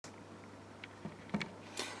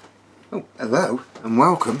Oh, hello and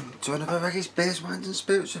welcome to another Reggae's Beers, Wines and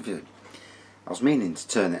Spirits review. I was meaning to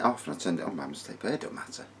turn it off and I turned it on by mistake, but it don't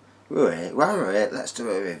matter. Right, let's do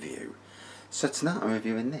a review. So tonight I'm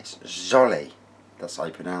reviewing this, Sxollie, that's how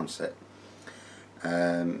you pronounce it.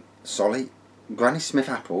 Sxollie Granny Smith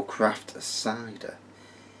Apple Craft Cider.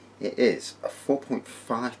 It is a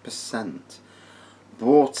 4.5%.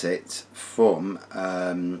 Bought it from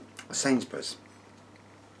Sainsbury's.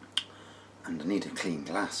 And I need a clean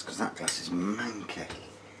glass because that glass is manky.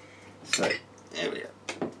 So here we go.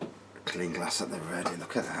 Clean glass at the ready.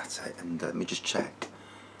 Look at that. And let me just check.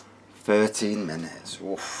 13 minutes.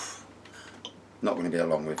 Oof. Not going to be a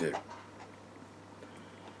long review.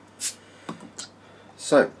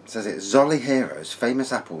 So it says it Sxollie Heroes,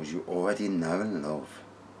 famous apples you already know and love.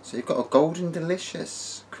 So you've got a golden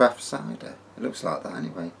delicious craft cider. It looks like that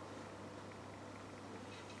anyway.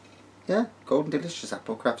 Yeah, golden delicious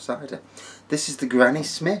apple craft cider. This is the Granny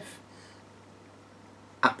Smith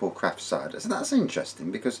apple craft cider. So that's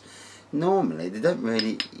interesting because normally they don't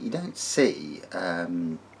really, you don't see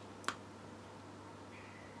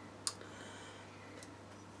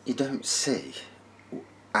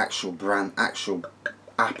actual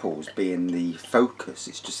apples being the focus.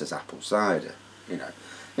 It's just as apple cider, you know.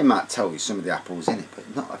 It might tell you some of the apples in it,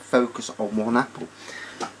 but not a focus on one apple.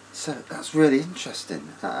 So that's really interesting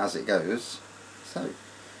as it goes. So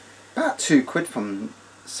about £2 from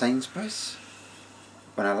Sainsbury's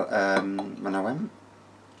when I went.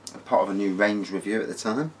 Part of a new range review at the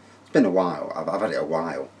time. It's been a while. I've had it a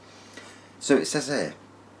while. So it says here,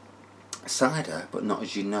 cider, but not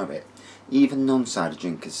as you know it. Even non-cider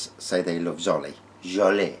drinkers say they love Sxollie.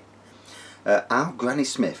 Sxollie. Our Granny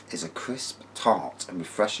Smith is a crisp, tart and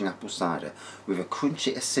refreshing apple cider with a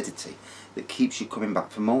crunchy acidity that keeps you coming back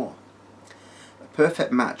for more. A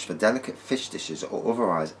perfect match for delicate fish dishes or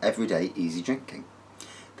otherwise everyday easy drinking.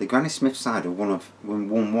 The Granny Smith cider won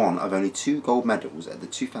one of only 2 gold medals at the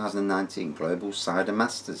 2019 Global Cider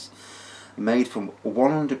Masters. Made from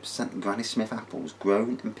 100% Granny Smith apples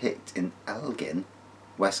grown and picked in Elgin,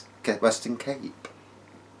 Western Cape.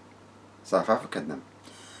 South African then.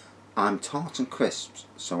 I'm tart and crisps,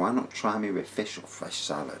 so why not try me with fish or fresh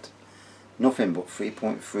salad? Nothing but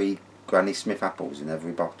 3.3 Granny Smith apples in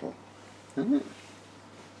every bottle.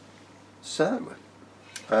 So,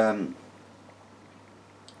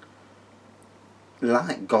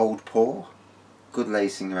 light gold pour, good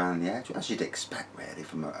lacing around the edge, as you'd expect really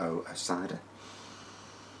from a cider.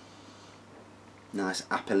 Nice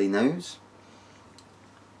appley nose.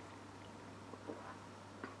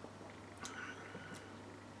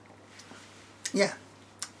 Yeah,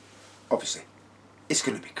 obviously, it's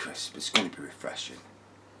going to be crisp, it's going to be refreshing.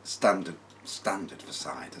 Standard for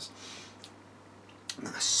ciders.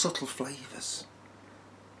 Nice subtle flavours.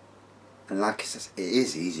 And like it says, it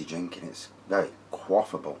is easy drinking, it's very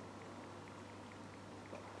quaffable.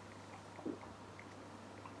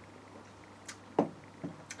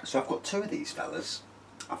 So I've got 2 of these fellas.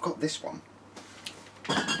 I've got this one.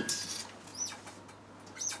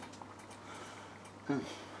 And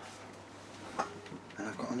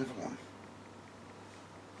I've got another one.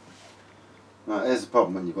 Right, here's the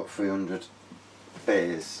problem when you've got 300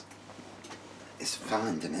 beers. It's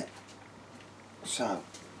finding it. So,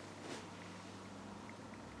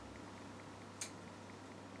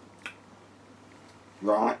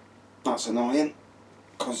 right, that's annoying,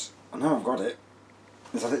 because I know I've got it.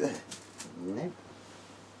 Is that it there?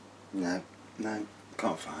 No. No,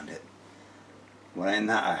 can't find it. Well, ain't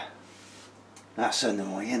that that's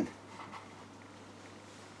annoying.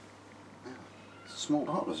 It's a small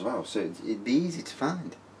bottle as well, so it'd be easy to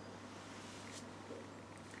find.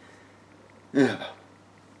 Yeah.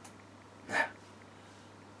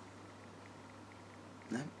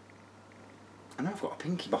 No. I know I've got a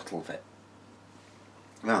pinky bottle of it.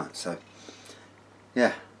 Right, so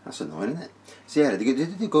yeah, that's annoying, isn't it? So yeah, do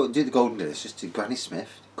the golden delicious to Granny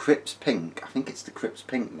Smith. Crips Pink. I think it's the Crips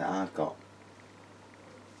Pink that I've got.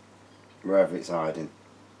 Wherever it's hiding.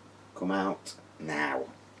 Come out now.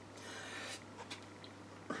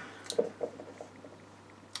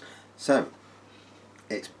 So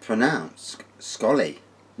it's pronounced Sxollie,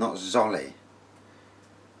 not Sxollie.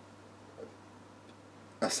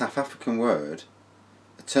 A South African word,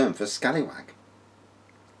 a term for scallywag.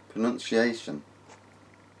 Pronunciation.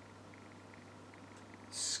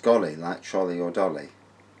 Sxollie, like trolley or dolly.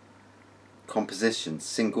 Composition,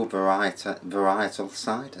 single varietal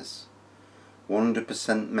ciders.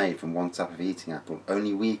 100% made from one type of eating apple.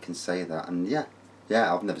 Only we can say that, and yeah,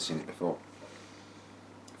 I've never seen it before.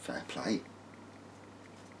 Fair play.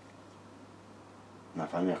 Now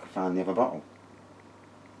if only I could find the other bottle.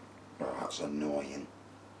 Oh, that's annoying.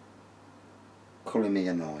 Calling me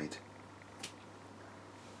annoyed.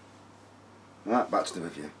 Right, back to the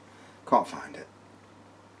review. Can't find it.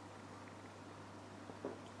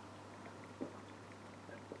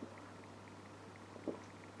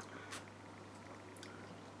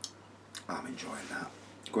 I'm enjoying that.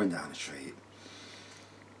 Going down the street.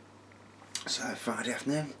 So Friday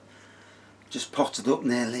afternoon, just potted up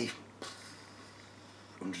nearly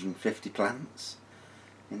 150 plants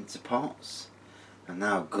into pots, and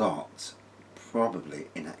now got probably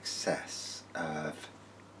in excess of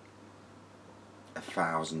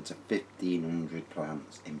 1,000 to 1,500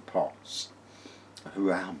 plants in pots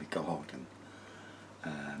around my garden.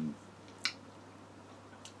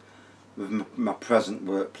 With my present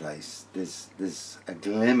workplace, there's a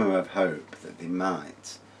glimmer of hope that they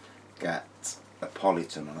might get a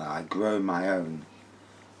polyton, and I grow my own.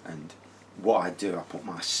 And what I do, I put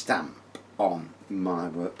my stamp on my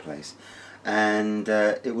workplace, and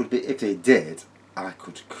it would be, if they did, I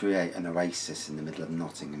could create an oasis in the middle of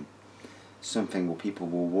Nottingham, something where people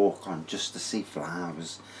will walk on just to see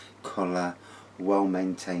flowers, colour, well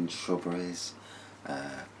maintained shrubberies,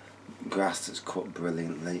 grass that's cut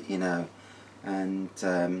brilliantly, you know, and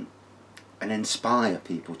inspire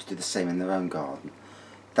people to do the same in their own garden.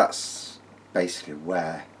 That's basically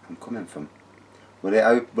where I'm coming from. Will it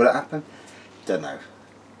happen? Don't know.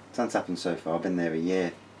 It hasn't happened so far. I've been there a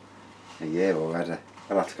year already.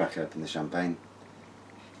 I'll have to crack open the champagne.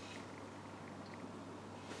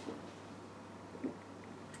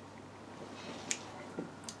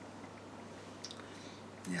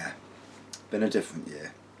 Yeah, been a different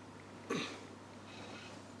year. Been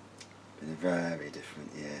a very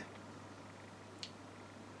different year.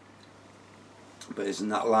 But isn't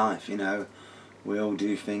that life, you know? We all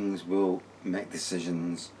do things, we'll make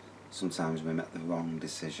decisions. Sometimes we make the wrong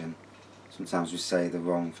decision. Sometimes we say the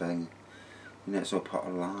wrong thing. You know, it's all part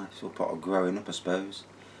of life, it's all part of growing up, I suppose.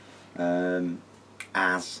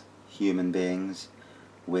 As human beings,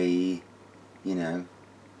 we, you know,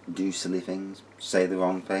 do silly things, say the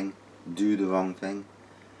wrong thing, do the wrong thing.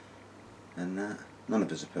 And none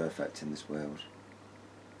of us are perfect in this world.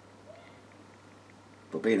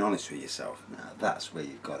 But being honest with yourself, now that's where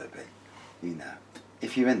you've got to be. You know,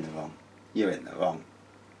 if you're in the wrong, you're in the wrong.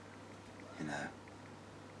 You know,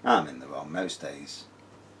 I'm in the wrong most days.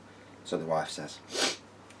 So the wife says.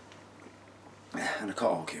 And I can't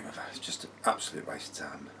argue with her, it's just an absolute waste of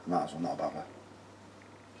time. I might as well not bother.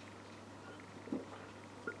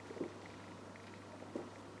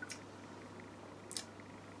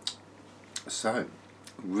 So,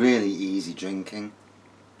 really easy drinking.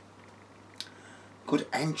 Good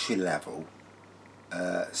entry level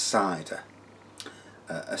cider.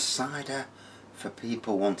 A cider for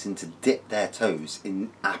people wanting to dip their toes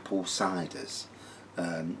in apple ciders.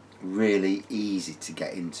 Really easy to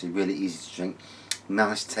get into, really easy to drink.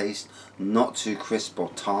 Nice taste, not too crisp or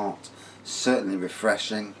tart, certainly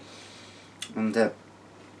refreshing, and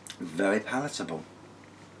very palatable.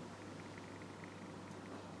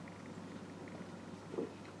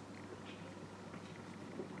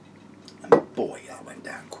 And boy, that went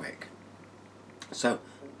down quick. So,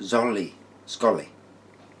 Sxollie.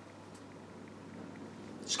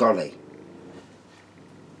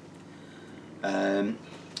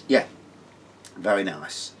 Yeah, very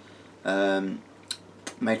nice.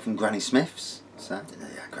 Made from Granny Smith's. So, I didn't know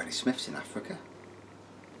they had Granny Smith's in Africa.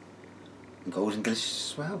 And golden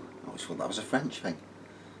delicious as well. I always thought that was a French thing.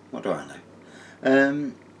 What do I know?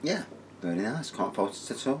 Yeah, very nice. Can't fault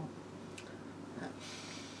it at all.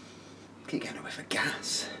 Keep getting a whiff of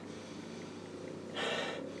gas.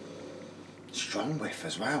 Strong whiff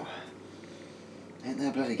as well. Ain't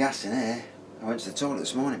no bloody gas in here. I went to the toilet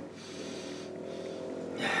this morning.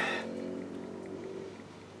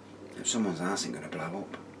 If someone's house ain't going to blow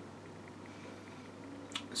up.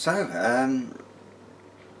 So,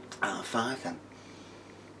 out of 5 then.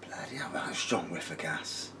 Bloody hell, that's a strong whiff of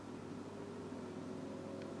gas.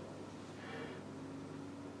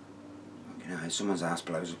 You know, if someone's house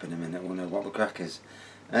blows up in a minute, we'll know what the crack is.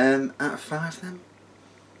 Out of 5 then.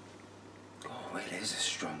 Oh, it is a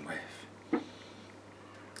strong whiff.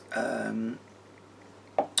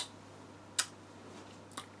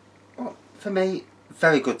 Well, for me,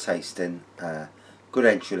 very good tasting, good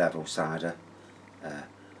entry level cider,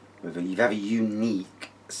 with a very unique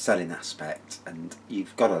selling aspect, and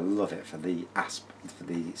you've got to love it for the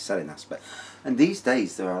selling aspect. And these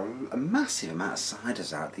days there are a massive amount of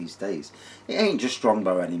ciders out these days. It ain't just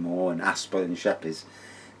Strongbow anymore and Asper and Sheppey's.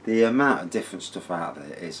 The amount of different stuff out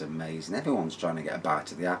there is amazing. Everyone's trying to get a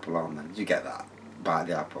bite of the apple, aren't they? Did you get that? Bite of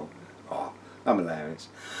the apple? Oh, I'm hilarious.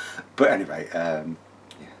 But anyway, yeah,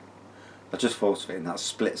 I just thought of it in that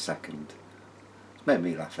split second. Made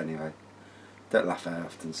me laugh anyway. Don't laugh very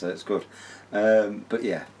often, so it's good. But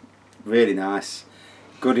yeah, really nice.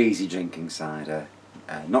 Good easy drinking cider.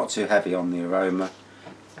 Not too heavy on the aroma.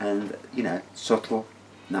 And, you know, subtle,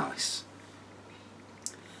 nice.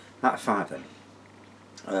 Out of 5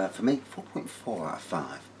 then. For me, 4.4 out of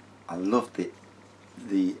 5. I love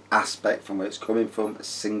the aspect from where it's coming from, a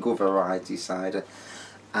single variety cider,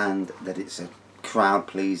 and that it's a crowd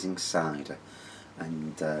pleasing cider,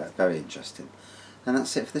 and very interesting. And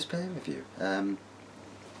that's it for this beer review,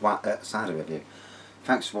 cider review.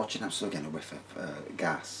 Thanks for watching. I'm still getting a whiff of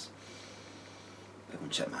gas. I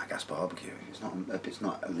wouldn't check my gas barbecue. It's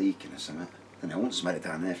not a leaking or something. And I wouldn't smell it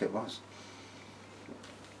down there if it was.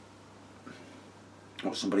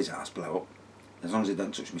 Watch somebody's house blow up. As long as it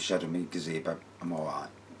don't touch my shed or my gazebo, I'm alright.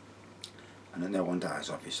 And that no one dies,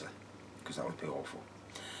 obviously, because that would be awful.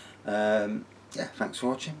 Yeah, thanks for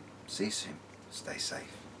watching. See you soon. Stay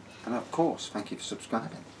safe. And of course, thank you for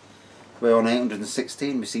subscribing. We're on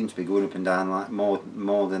 816. We seem to be going up and down like more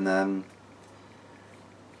than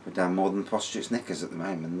we're down more than prostitutes' knickers at the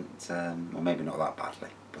moment. Well, maybe not that badly,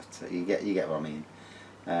 but you get what I mean.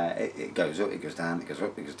 It goes up, it goes down, it goes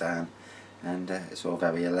up, it goes down, and it's all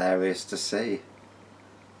very hilarious to see.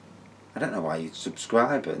 I don't know why you'd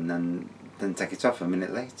subscribe and then take it off a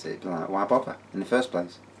minute later. It'd be like, why bother in the first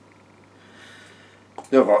place?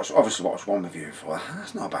 You've obviously watched one review for.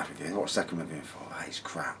 That's not a bad review. Watched the second review for. It's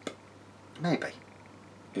crap. Maybe.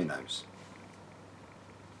 Who knows?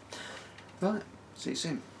 Right. See you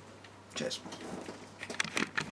soon. Cheers.